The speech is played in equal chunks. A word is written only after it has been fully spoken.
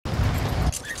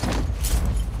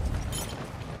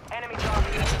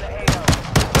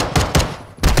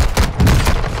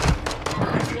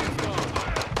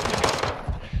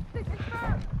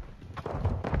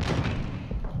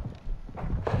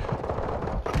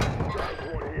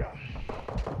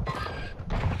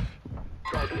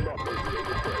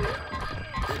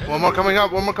One more coming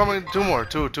up. One more coming. Two more.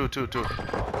 Two. Two coming.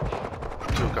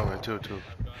 Two.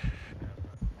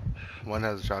 One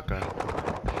has a shotgun.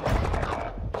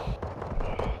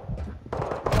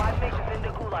 5 nations in the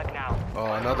gulag now.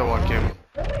 Oh, another one came.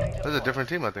 That's a different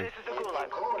team, I think. This is the gulag.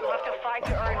 You have to fight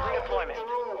to earn redeployment.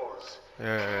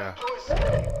 Yeah.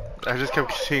 I just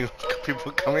kept seeing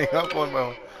people coming up one by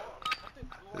one.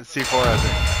 C4, I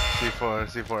think.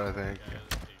 C4, I think. Yeah.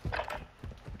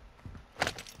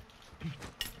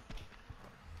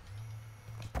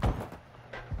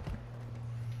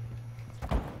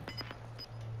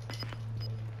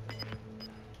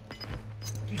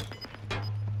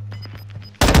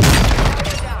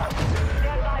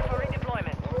 Stand by for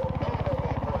redeployment.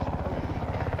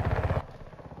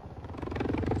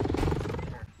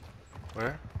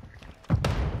 Where?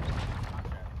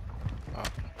 Oh.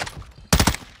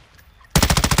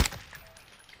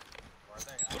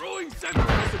 Throwing some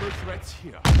possible threats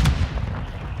here.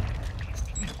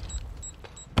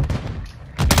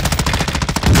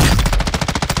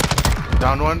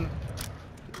 Down one.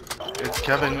 It's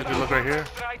Kevin, if you look right here.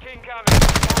 Strike incoming.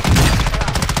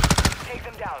 Take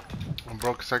them down. I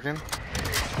broke second.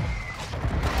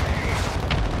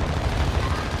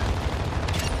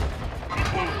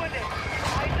 Move with it.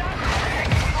 Eyes up.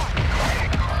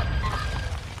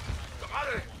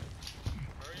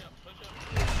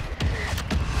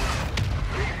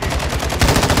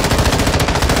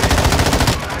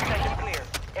 Section clear.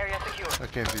 Area secure. I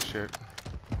can't see shit.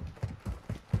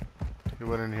 He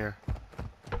went in here.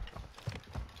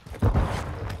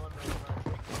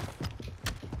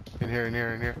 In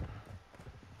here.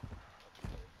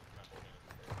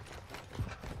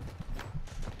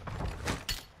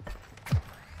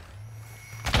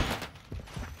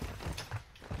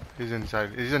 He's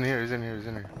inside. He's in here. I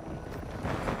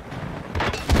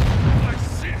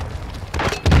see.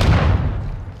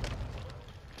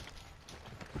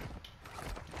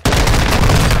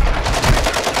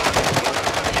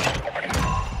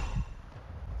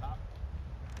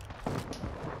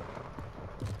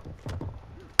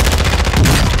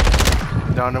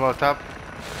 Down him up top.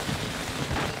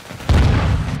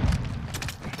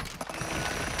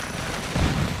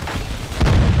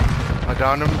 I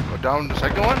downed him. Down the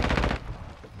second one.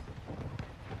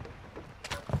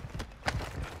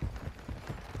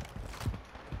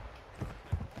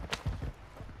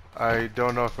 I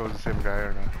don't know if it was the same guy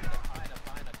or not.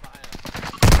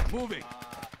 Moving.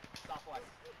 Southwest.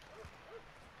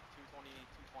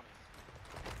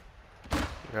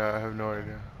 220. Yeah, I have no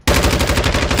idea.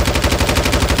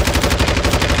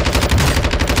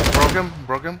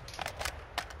 Broke him.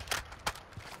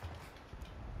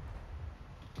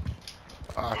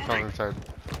 Ah, I fell inside.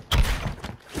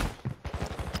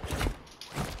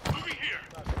 Moving here.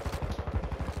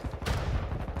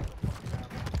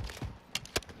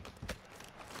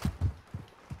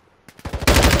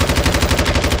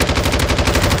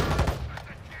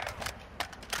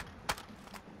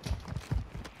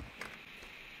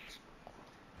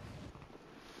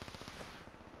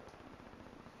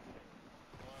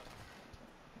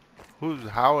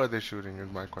 How are they shooting is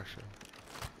my question.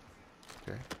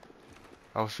 Okay.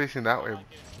 I was facing that way.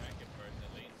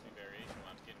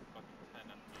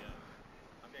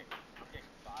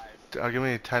 Give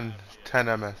me 10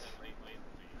 MS.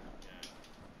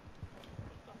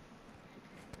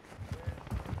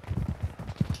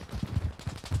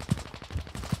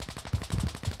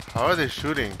 How are they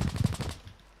shooting?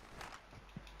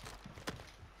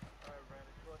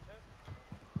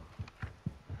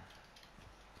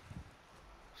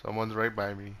 Someone's right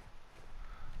by me.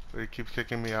 But he keeps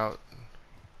kicking me out.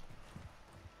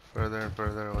 Further and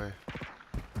further away.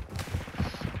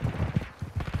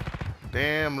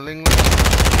 Damn, Ling Ling.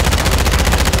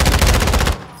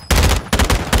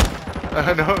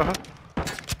 I know.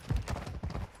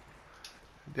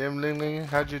 Damn, Ling Ling,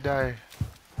 how'd you die?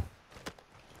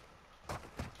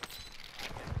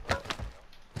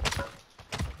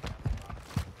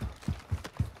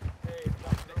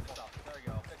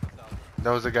 That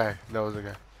was the guy.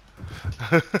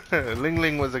 Ling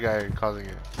Ling was the guy causing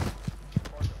it.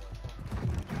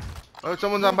 Oh,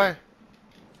 someone's on by.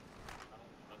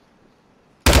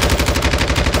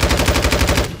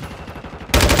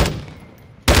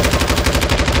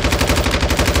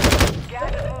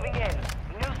 Gas is moving in.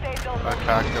 New safe zone. I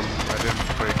attacked him. I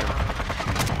didn't break him.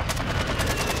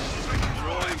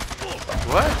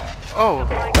 What? Oh.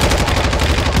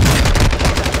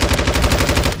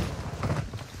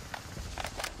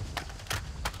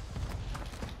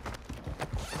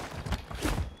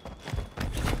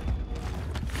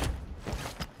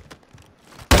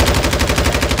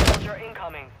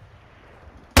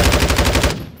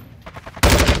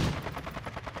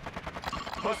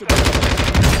 Possible.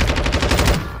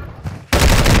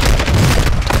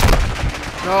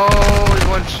 No, he's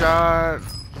one shot.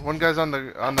 One guy's on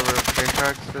the train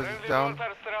tracks. Is down.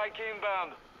 Strike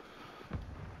inbound.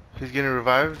 He's getting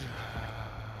revived.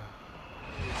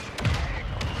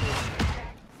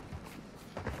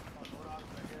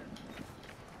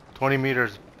 20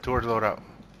 meters towards loadout.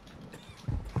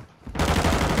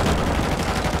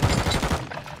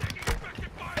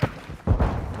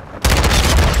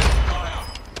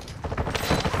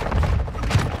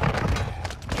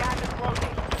 Gas is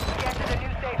closing. Get to the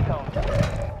new safe zone.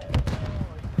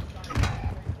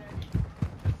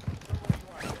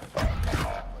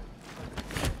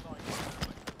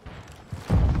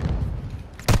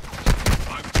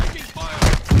 I'm taking fire.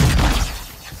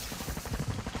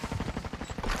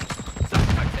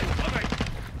 Suspect incoming.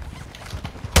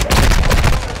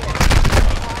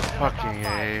 Fucking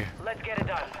A. Let's get it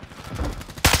done.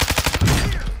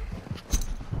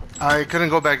 I couldn't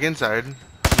go back inside in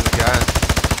the gas.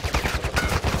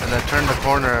 And I turned the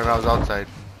corner and I was outside.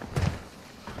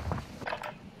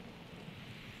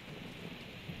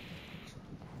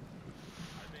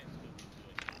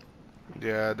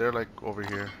 Yeah, they're like over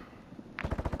here.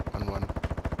 On one.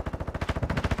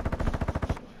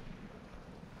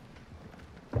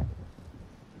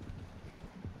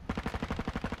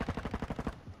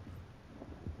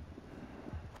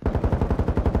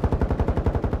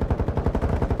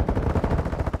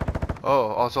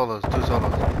 Oh, all solos, 2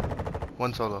 solos.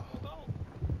 1 solo.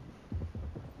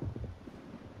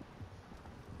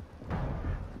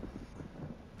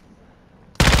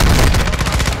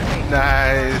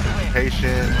 Nice,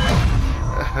 patient.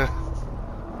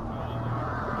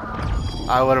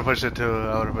 I would have pushed it too.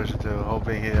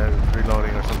 Hoping he was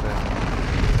reloading or something.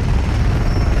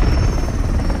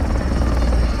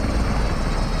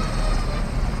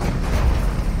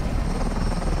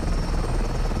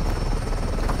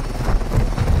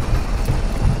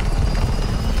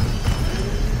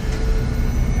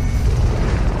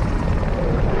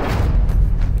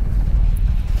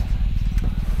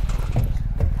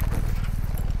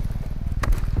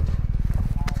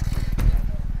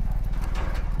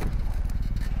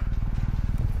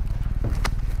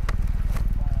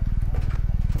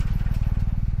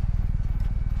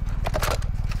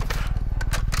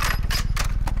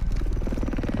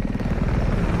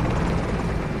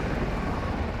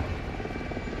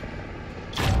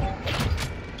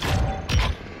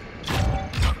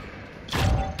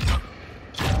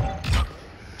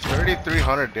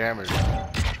 $3,300 damage.